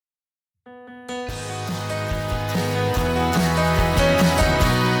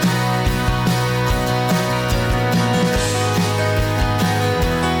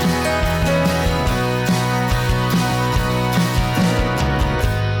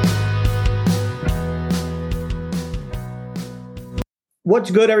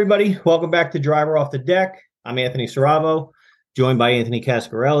What's good, everybody? Welcome back to Driver Off the Deck. I'm Anthony Saravo, joined by Anthony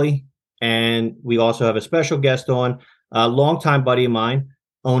Cascarelli, and we also have a special guest on, a longtime buddy of mine,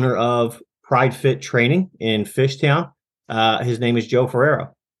 owner of Pride Fit Training in Fishtown. His name is Joe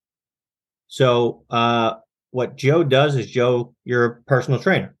Ferrero. So, what Joe does is, Joe, you're a personal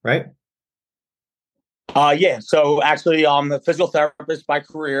trainer, right? Yeah. So actually, I'm a physical therapist by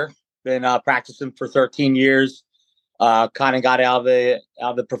career. Been practicing for 13 years. Kind of got out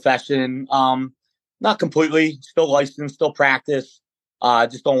of the profession. Not completely. Still licensed. Still practice.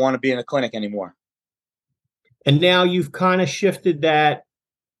 Just don't want to be in a clinic anymore. And now you've kind of shifted that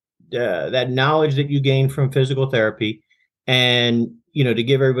knowledge that you gained from physical therapy. And, to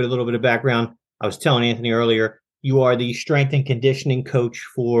give everybody a little bit of background, I was telling Anthony earlier, you are the strength and conditioning coach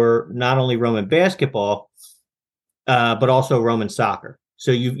for not only Roman basketball, but also Roman soccer.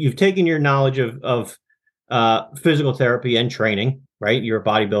 So you've taken your knowledge of physical therapy and training, right? You're a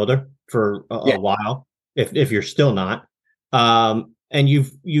bodybuilder for a while, if you're still not. And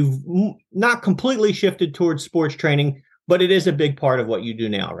you've not completely shifted towards sports training, but it is a big part of what you do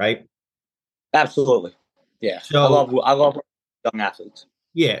now, right? Absolutely. Yeah. So I love young athletes.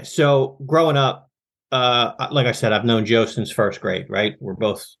 yeah. So growing up, like I said, I've known Joe since first grade, right? We're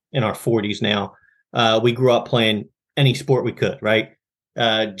both in our 40s now. We grew up playing any sport we could, right?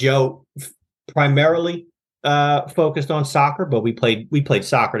 Joe primarily focused on soccer, but we played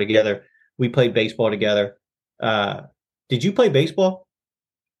soccer together. We played baseball together. Did you play baseball?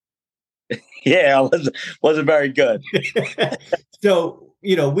 Yeah, I wasn't very good. So,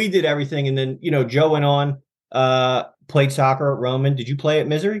 we did everything. And then, Joe went on, played soccer at Roman. Did you play at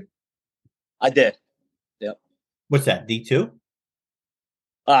Misery? I did. Yep. What's that? D2?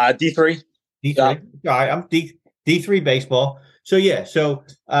 D3. D3. All right. I'm D3 baseball. So, yeah. So,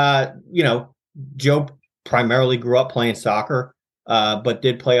 Joe primarily grew up playing soccer, but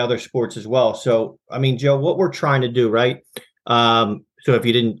did play other sports as well. So, I mean, Joe, what we're trying to do, right? So if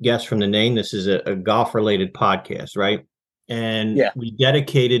you didn't guess from the name, this is a golf related podcast, right? And we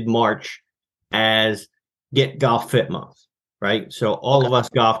dedicated March as Get Golf Fit Month, right? So all of us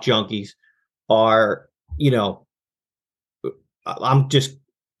golf junkies are, I'm just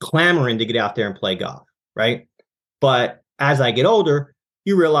clamoring to get out there and play golf, right? But as I get older,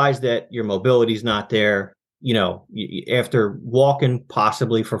 you realize that your mobility is not there. After walking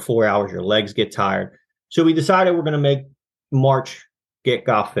possibly for 4 hours, your legs get tired. So we decided we're going to make March Get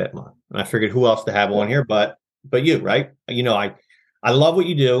Golf Fit Month. And I figured who else to have on here but you, right? I love what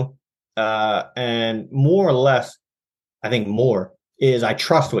you do. And more or less, I think more is I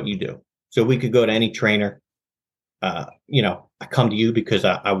trust what you do. So we could go to any trainer. I come to you because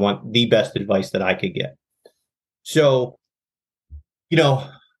I want the best advice that I could get. So,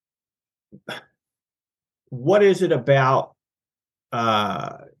 what is it about,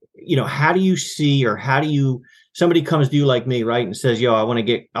 how do you see, or somebody comes to you like me, right, and says, yo, I want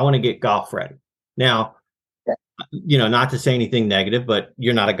to get golf ready. Now, not to say anything negative, but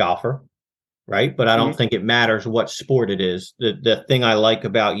you're not a golfer, right? But I don't think it matters what sport it is. The thing I like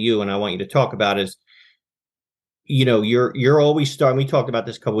about you, and I want you to talk about, is, you're always starting. We talked about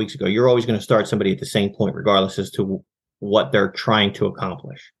this a couple weeks ago. You're always going to start somebody at the same point, regardless as to what they're trying to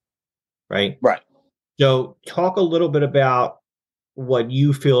accomplish, right? Right. So talk a little bit about what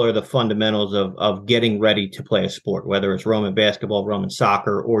you feel are the fundamentals of getting ready to play a sport, whether it's Roman basketball, Roman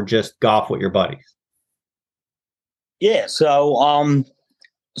soccer, or just golf with your buddies. Yeah. So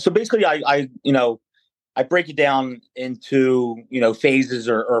basically I break it down into, phases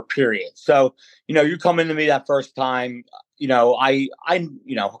or periods. So, you come into me that first time, I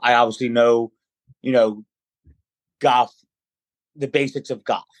obviously know, golf, the basics of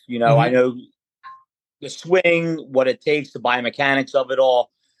golf. I know the swing, what it takes, the biomechanics of it all.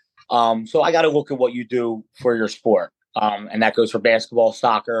 So I got to look at what you do for your sport. And that goes for basketball,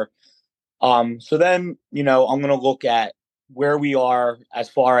 soccer. So then, I'm going to look at where we are as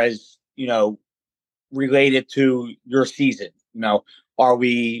far as, related to your season. Are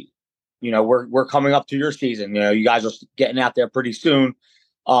we, we're coming up to your season. You guys are getting out there pretty soon.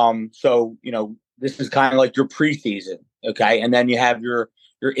 So, this is kind of like your preseason. Okay. And then you have your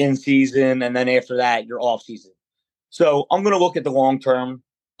in season. And then after that, your off season. So I'm going to look at the long-term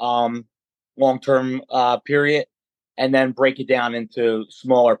period, and then break it down into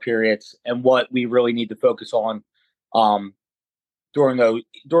smaller periods and what we really need to focus on,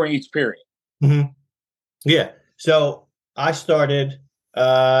 during each period. Mm-hmm. Yeah. So I started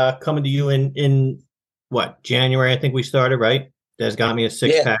coming to you in what, January, I think we started, right? Des got me a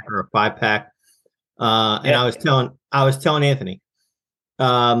 6-pack or a 5-pack. And I was telling Anthony,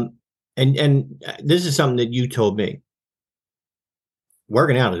 and this is something that you told me.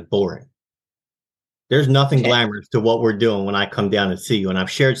 working out is boring. There's nothing Yeah. glamorous to what we're doing when I come down and see you. And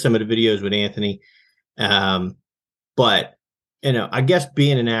I've shared some of the videos with Anthony. But I guess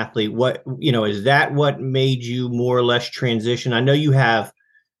being an athlete, is that what made you more or less transition? I know you have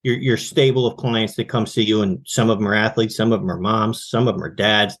your stable of clients that come see you, and some of them are athletes, some of them are moms, some of them are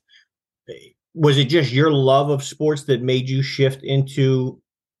dads. Was it just your love of sports that made you shift into,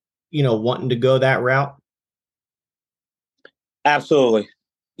 wanting to go that route? Absolutely.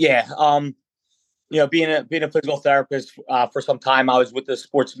 Yeah. Being a physical therapist for some time, I was with the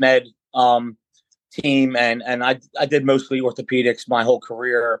sports med team, and I did mostly orthopedics my whole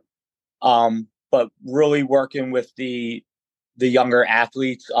career. But really working with the younger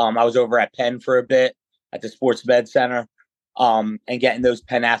athletes. I was over at Penn for a bit at the sports med center, and getting those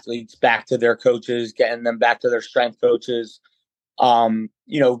Penn athletes back to their coaches, getting them back to their strength coaches.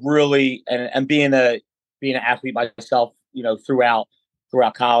 Really, and being an athlete myself,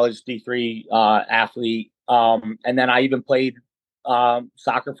 throughout college, D3 athlete. And then I even played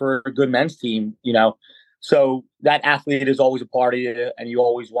soccer for a good men's team, So that athlete is always a part of you, and you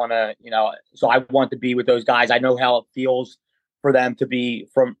always want to, so I want to be with those guys. I know how it feels for them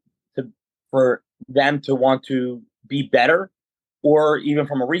for them to want to be better, or even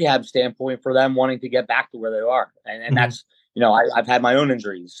from a rehab standpoint, for them wanting to get back to where they are. And that's, I've had my own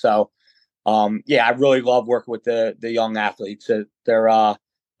injuries. So, I really love working with the young athletes. They're,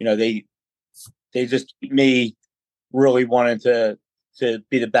 they just keep me really wanting to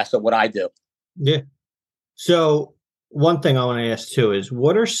be the best at what I do. Yeah. So one thing I want to ask too is,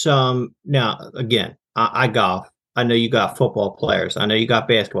 what are some, now again, I golf. I know you got football players. I know you got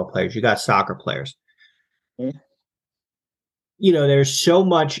basketball players. You got soccer players. Mm-hmm. There's so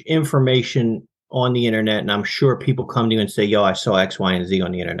much information on the internet, and I'm sure people come to you and say, yo, I saw X, Y, and Z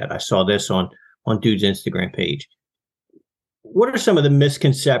on the internet. I saw this on dude's Instagram page. What are some of the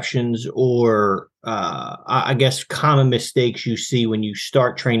misconceptions or I guess common mistakes you see when you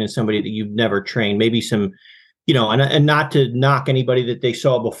start training somebody that you've never trained? Maybe some, and not to knock anybody that they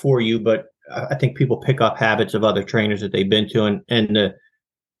saw before you, but I think people pick up habits of other trainers that they've been to. And this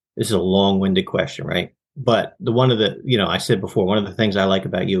is a long-winded question, right? But I said before, one of the things I like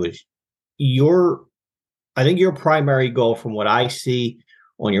about you is I think your primary goal, from what I see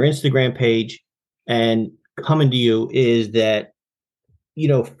on your Instagram page and coming to you, is that,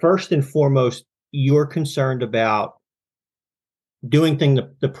 first and foremost, you're concerned about doing things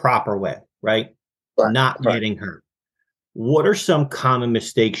the proper way, right? Not getting hurt. What are some common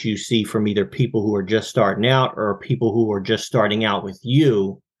mistakes you see from either people who are just starting out or people who are just starting out with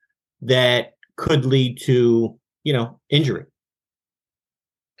you that could lead to, injury?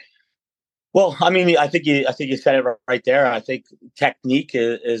 Well, I mean, I think you said it right there. I think technique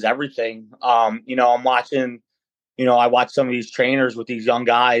is everything. I'm watching, I watch some of these trainers with these young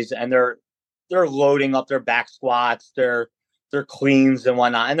guys, and they're loading up their back squats, their cleans and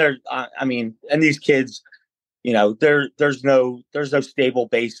whatnot, and and these kids, there's no stable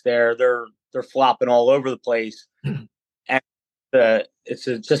base there. They're flopping all over the place, and it's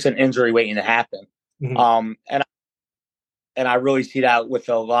just an injury waiting to happen. Mm-hmm. And I really see that with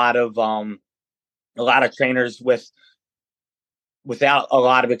a lot of trainers without a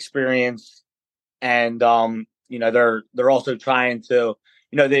lot of experience, and they're also trying to,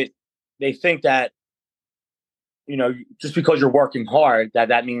 they think that, just because you're working hard,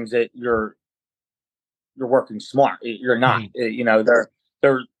 that means that you're working smart. You're not. Mm-hmm.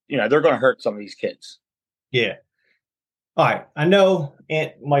 They're going to hurt some of these kids. Yeah. All right. I know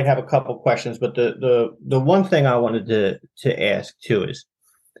Ant might have a couple questions, but the one thing I wanted to ask too is,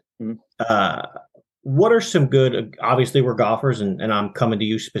 what are some good? Obviously, we're golfers, and I'm coming to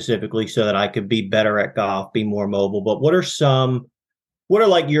you specifically so that I could be better at golf, be more mobile. But what are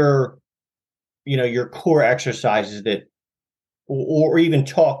like your core exercises that, or even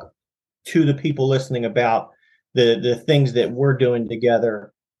talk to the people listening about the things that we're doing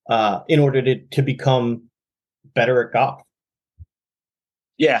together in order to become better at golf?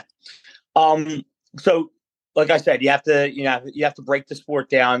 Yeah. So like I said, you have to break the sport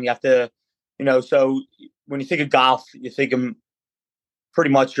down. You have to, so when you think of golf, you think of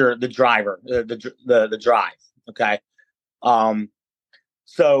pretty much the driver, the drive. Okay.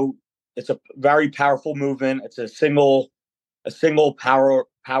 So it's a very powerful movement. It's a single power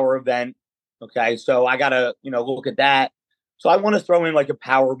event. Okay. So I gotta, look at that. So I want to throw in like a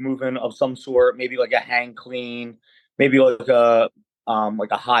power movement of some sort, maybe like a hang clean, maybe like a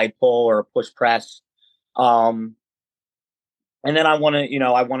high pull or a push press. And then I want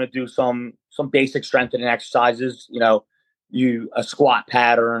to do some basic strengthening exercises, a squat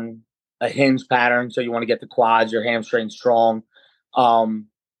pattern, a hinge pattern. So you want to get the quads, your hamstrings strong.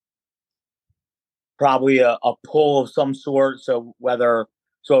 Probably a pull of some sort. So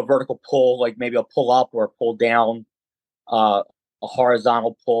a vertical pull, like maybe a pull up or a pull down, a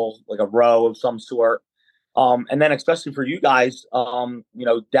horizontal pull, like a row of some sort. And then especially for you guys,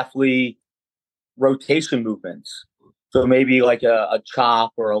 definitely rotation movements. So maybe like a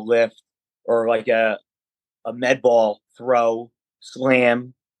chop or a lift or like a med ball throw,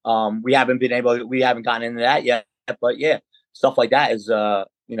 slam. We haven't gotten into that yet, but yeah, stuff like that is, Yeah,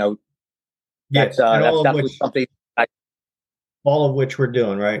 and that's definitely something. all of which we're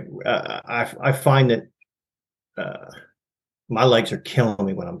doing, right? I find that my legs are killing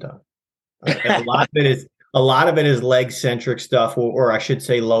me when I'm done. A lot of it is leg centric stuff, or I should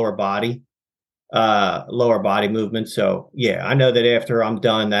say lower body movement. So yeah, I know that after I'm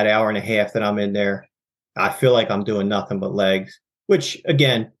done that hour and a half that I'm in there, I feel like I'm doing nothing but legs, which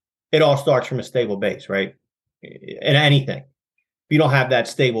again, it all starts from a stable base, right? In anything. If you don't have that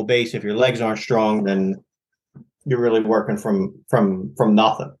stable base, if your legs aren't strong, then you're really working from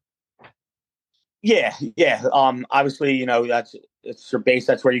nothing. Yeah, yeah. Obviously, it's your base.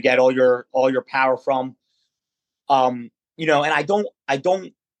 That's where you get all your power from. And I don't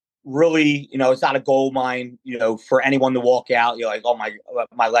really, it's not a gold mine, for anyone to walk out. You're like, oh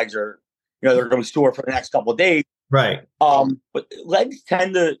my legs are, they're going to be sore for the next couple of days. Right. But legs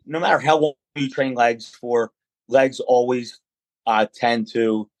tend to, no matter how long you train legs for, legs always tend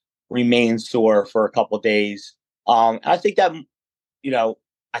to remain sore for a couple of days. And I think that,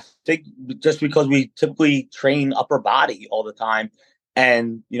 I think just because we typically train upper body all the time,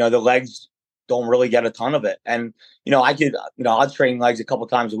 and the legs don't really get a ton of it. And I'll train legs a couple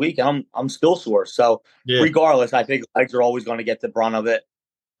times a week, and I'm still sore. So Yeah. regardless, I think legs are always going to get the brunt of it.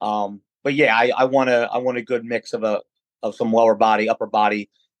 But yeah, I want a good mix of some lower body, upper body,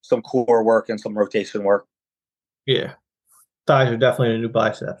 some core work, and some rotation work. Yeah. Thighs are definitely the new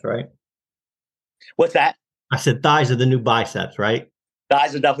biceps, right? What's that? I said thighs are the new biceps, right?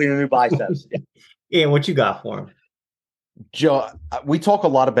 Thighs are definitely the new biceps. Yeah, what you got for him? Joe, we talk a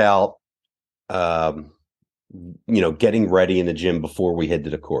lot about, getting ready in the gym before we head to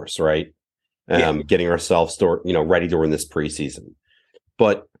the course, right? Getting ourselves ready during this preseason.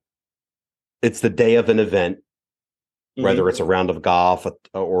 But it's the day of an event, whether it's a round of golf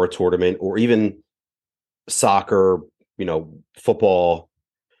or a tournament or even soccer, football.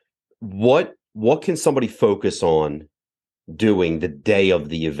 What can somebody focus on doing the day of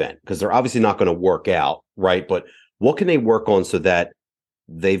the event? Because they're obviously not going to work out, right? But what can they work on so that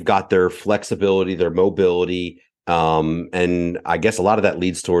they've got their flexibility, their mobility, and I guess a lot of that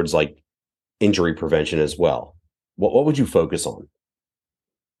leads towards like injury prevention as well. What would you focus on?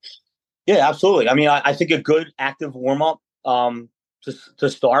 Yeah, absolutely. I mean, I think a good active warm up to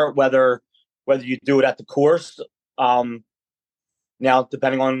start, whether you do it at the course. Now,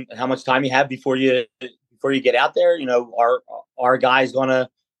 depending on how much time you have before you get out there, our guy's gonna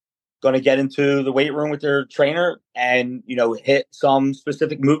get into the weight room with their trainer and hit some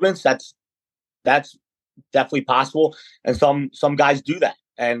specific movements. That's definitely possible, and some guys do that,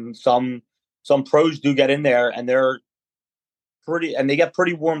 and some pros do get in there, and they get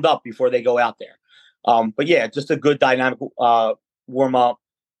pretty warmed up before they go out there. But yeah, just a good dynamic warm up.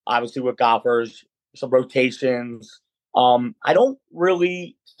 Obviously, with golfers, some rotations. I don't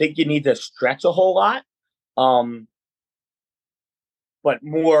really think you need to stretch a whole lot, but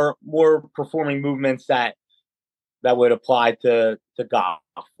more performing movements that would apply to golf.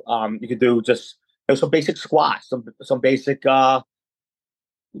 You could do just some basic squats, some basic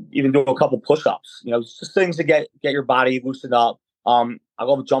even do a couple push-ups. Just things to get your body loosened up. I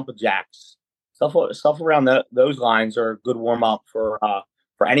love jumping jacks. Stuff around those lines are a good warm up for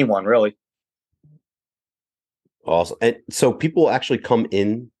anyone really. Awesome. And so people actually come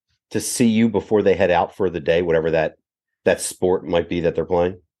in to see you before they head out for the day, whatever that sport might be that they're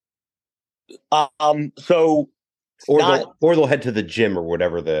playing. So they'll head to the gym or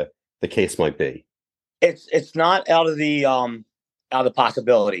whatever the case might be. It's not out of the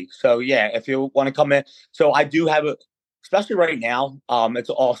possibility. So yeah, if you want to come in, so I do have especially right now, it's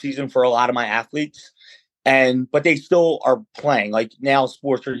all season for a lot of my athletes, but they still are playing. Like now,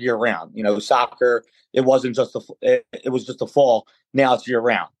 sports are year round. Soccer, it wasn't just it was just the fall. Now it's year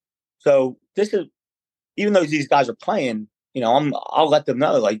round. So this is, even though these guys are playing, I'll let them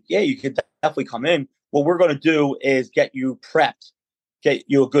know, like, yeah, you could definitely come in. What we're going to do is get you prepped, get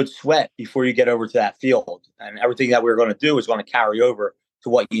you a good sweat before you get over to that field, and everything that we're going to do is going to carry over to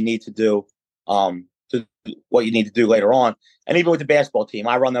what you need to do, later on. And even with the basketball team,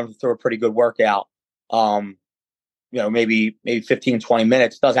 I run them through a pretty good workout. Maybe 15, 20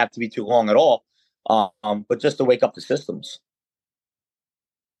 minutes. Doesn't have to be too long at all. But just to wake up the systems.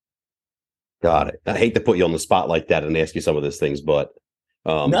 Got it. I hate to put you on the spot like that and ask you some of those things, but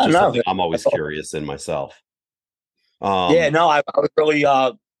No, just no. something I'm always curious in myself. Yeah, no, I would really,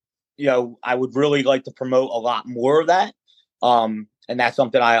 I would really like to promote a lot more of that. And that's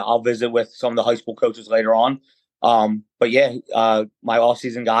something I'll visit with some of the high school coaches later on. But yeah, my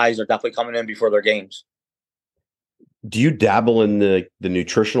off-season guys are definitely coming in before their games. Do you dabble in the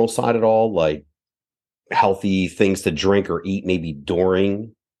nutritional side at all, like healthy things to drink or eat, maybe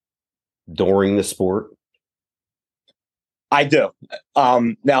during the sport? I do.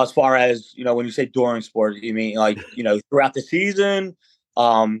 Now, as far as when you say during sport, you mean like throughout the season,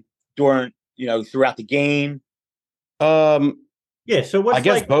 during throughout the game? Yeah. So what's I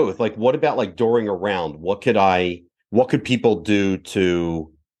guess both. Like, what about like during a round? What could people do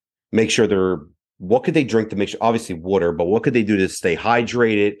to make sure what could they drink to make sure, obviously water, but what could they do to stay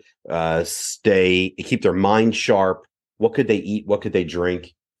hydrated, keep their mind sharp? What could they eat? What could they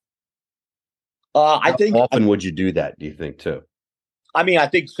drink? I think. How often would you do that, do you think, too? I mean, I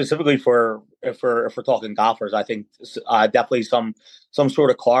think specifically if we're talking golfers, I think definitely some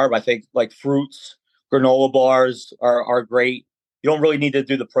sort of carb. I think like fruits, granola bars are great. You don't really need to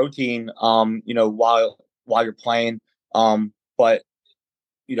do the protein, while you're playing. But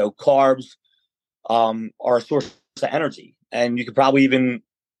carbs are a source of energy, and you could probably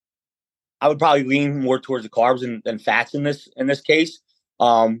I would probably lean more towards the carbs than fats in this case.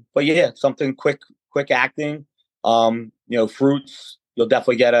 But yeah, something quick acting. Fruits, you'll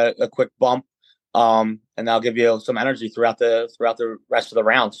definitely get a quick bump, and that'll give you some energy throughout the rest of the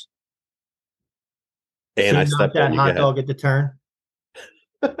rounds. And I stepped that on you. hot dog at the turn.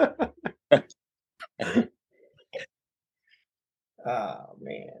 Oh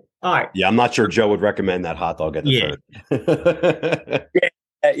man! All right. Yeah, I'm not sure Joe would recommend that hot dog at the turn.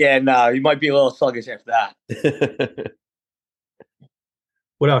 Yeah, no, you might be a little sluggish after that.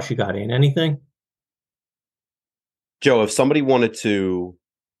 What else you got in? Anything? Joe, if somebody wanted to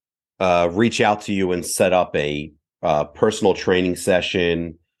reach out to you and set up a personal training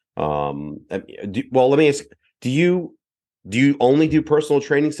session, let me ask: do you only do personal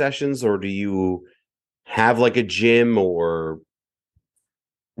training sessions, or do you have like a gym, or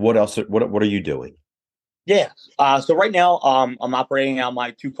what else? What are you doing? Yeah. So right now, I'm operating out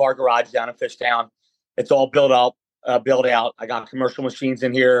my 2-car garage down in Fishtown. It's all built out. I got commercial machines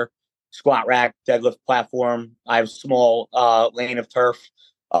in here, squat rack, deadlift platform. I have a small lane of turf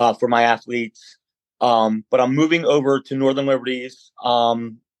for my athletes. But I'm moving over to Northern Liberties,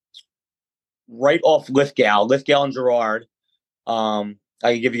 right off Lithgow and Girard. I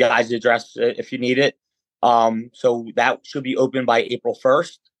can give you guys the address if you need it. So that should be open by April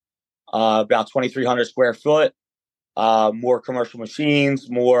 1st. About 2,300 square foot, more commercial machines,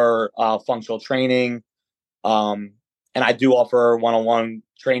 more functional training. And I do offer one-on-one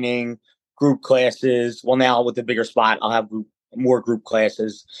training, group classes. Well, now with the bigger spot, I'll have more group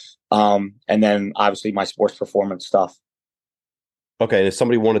classes. And then obviously my sports performance stuff. Okay. And if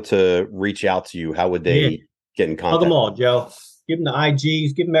somebody wanted to reach out to you, how would they get in contact? Plug them all, Joe. Give them the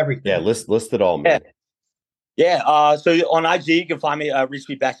IGs, give them everything. Yeah, list it all, man. Yeah. So on IG, you can find me, reach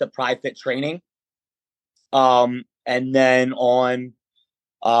me best at Pride Fit Training. And then on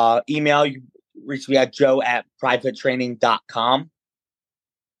email, you reach me at joe@pridefittraining.com.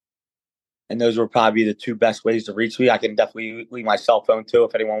 And those would probably be the two best ways to reach me. I can definitely leave my cell phone too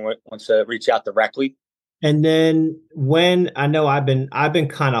if anyone wants to reach out directly. And then I know I've been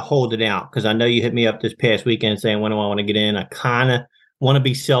kind of holding out because I know you hit me up this past weekend saying when do I want to get in. I kind of want to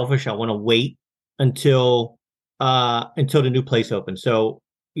be selfish. I want to wait until the new place opens. So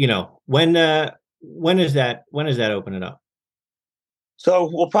when is that opening up? So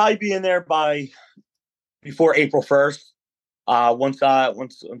we'll probably be in there before April 1st. Once I'm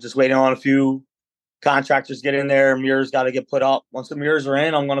just waiting on a few contractors get in there. Mirrors got to get put up. Once the mirrors are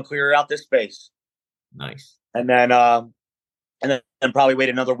in, I'm going to clear out this space. Nice. And then probably wait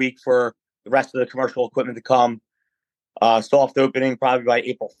another week for the rest of the commercial equipment to come. Soft opening probably by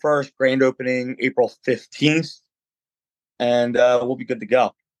April 1st. Grand opening April 15th. And we'll be good to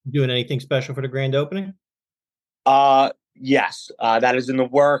go. Doing anything special for the grand opening? Yes, that is in the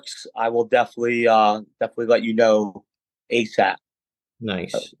works. I will definitely let you know ASAP.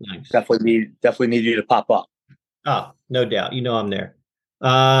 Nice. Definitely need you to pop up. Oh, no doubt. I'm there.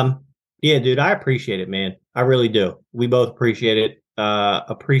 Yeah, dude, I appreciate it, man. I really do. We both appreciate it.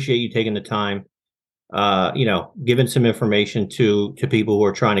 Appreciate you taking the time. Giving some information to people who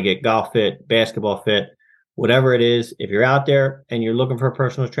are trying to get golf fit, basketball fit, whatever it is. If you're out there and you're looking for a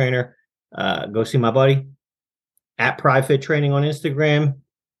personal trainer, go see my buddy at Pride Fit Training on Instagram,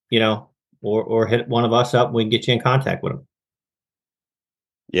 or hit one of us up. We can get you in contact with him.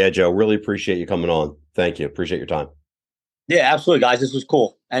 Yeah, Joe, really appreciate you coming on. Thank you. Appreciate your time. Yeah, absolutely, guys. This was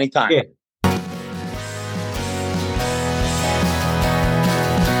cool. Anytime. Yeah.